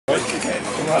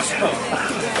Okay.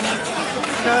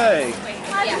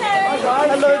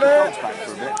 Hello there.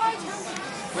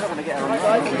 We're not going to get her on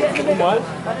What?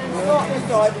 Not this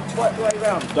side, it's right the way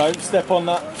round. Don't step on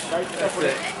that. Don't step on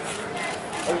it.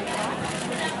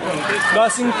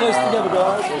 Nice and close together,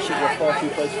 guys.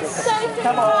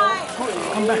 Come on.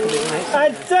 Come back a bit, mate.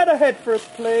 And dead ahead for us,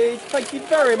 please. Thank you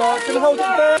very much. And hold it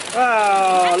there.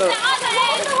 Ah, look.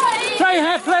 Try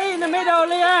hair play in the middle,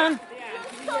 Leigh-Anne.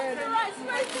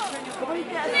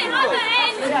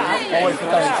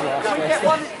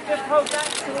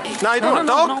 No, you don't want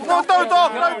dog. No, no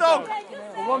dog. No dog.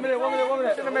 1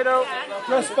 minute. In the middle.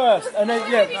 Dress first. And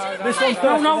then, yeah, this one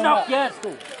first. No. Yeah,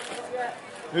 cool.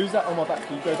 Who's that on my back?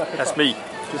 Can you go back a That's touch? me.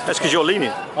 That's because you're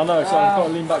leaning. I know, so I've got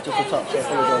to lean back just a touch. I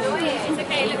apologise.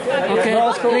 Okay, No,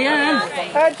 that's cool. Leigh-Anne.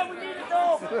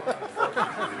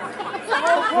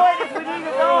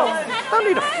 Don't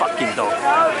need a fucking dog.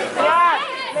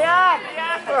 Leigh-Anne!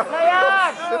 We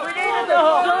need a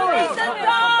dog!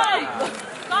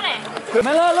 Got it!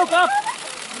 Camilla, look up.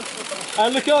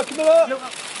 And look up, Camilla. No,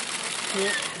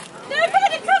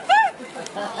 Camilla, come back!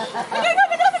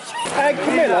 And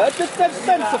Camilla, just dead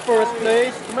centre for us,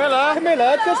 please.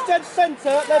 Camilla, just dead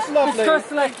centre. That's lovely. Miss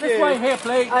Kerslake, this way here,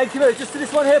 please. And Camilla, just to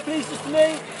this one here, please, just to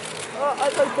me.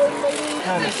 That's open, lady.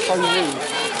 So rude.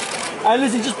 And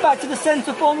Lizzie, just back to the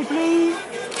centre for me, please.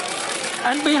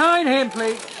 And behind him,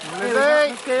 please. Lizzie.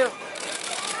 Thank you.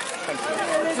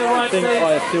 I think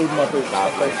I have filled my boots.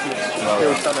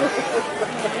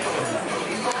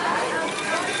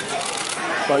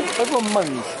 So everyone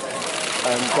moans.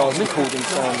 Guys recording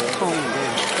sound there.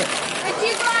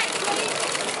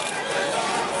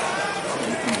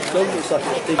 Don't look such a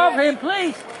big... Of him,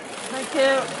 please. Thank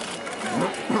you.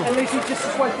 And Lizzie, just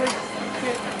this way, please.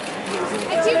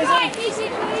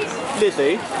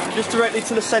 Lizzie, just directly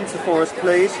to the centre for us,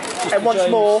 please. Just and once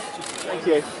James. More. Thank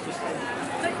you.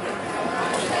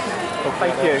 Oh,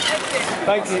 thank you.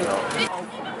 Thank you.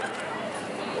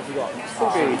 What have we got?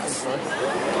 Beads.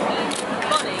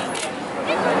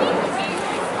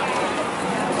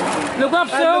 Look up,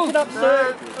 Sue. Looking up, Sue.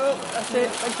 Oh, that's it.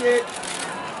 Thank you.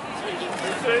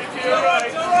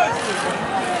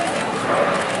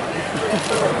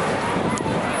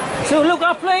 Sue, look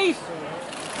up, please.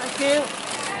 Thank you.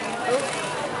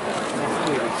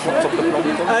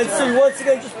 And Sue, once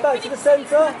again, just back to the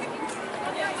centre.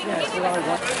 And then Sue all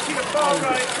the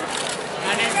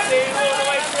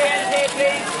way to the end here,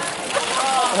 please.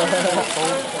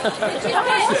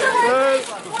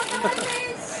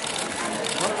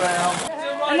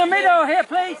 In the middle here,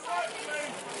 please.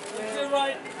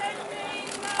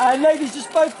 And ladies,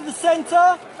 just both to the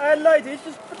centre. And ladies,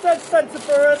 just dead centre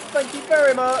for us. Thank you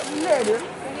very much. Ladies,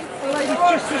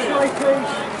 just this way, please.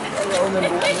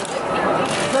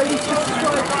 Ladies, just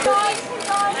this way.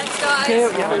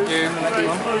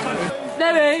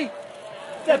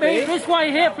 Debbie, this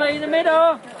way here, please, in the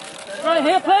middle. Right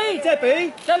here, please.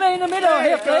 Debbie, in the middle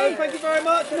here, please. Thank you very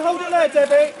much. And hold it there,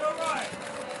 Debbie.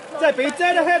 Debbie,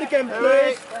 dead ahead again,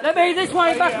 please. Debbie, this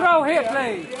way, back row here,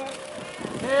 please.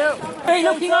 Hey,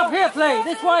 looking up here, please.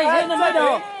 This way, here in the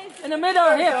middle. In the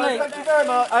middle here, please. Thank you very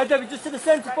much. Debbie, just to the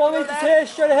centre for me. Just here,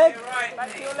 straight ahead.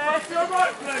 Back to your left. Back to your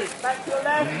right, please. Back to your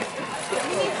left.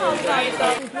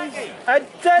 And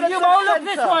dead You all look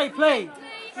this way, please.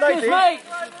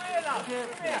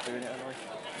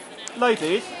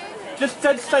 Ladies, just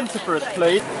dead centre for us,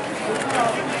 please.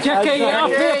 Jackie, up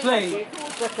here, please.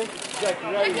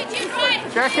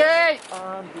 Jackie!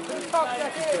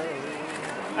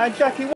 And Jackie.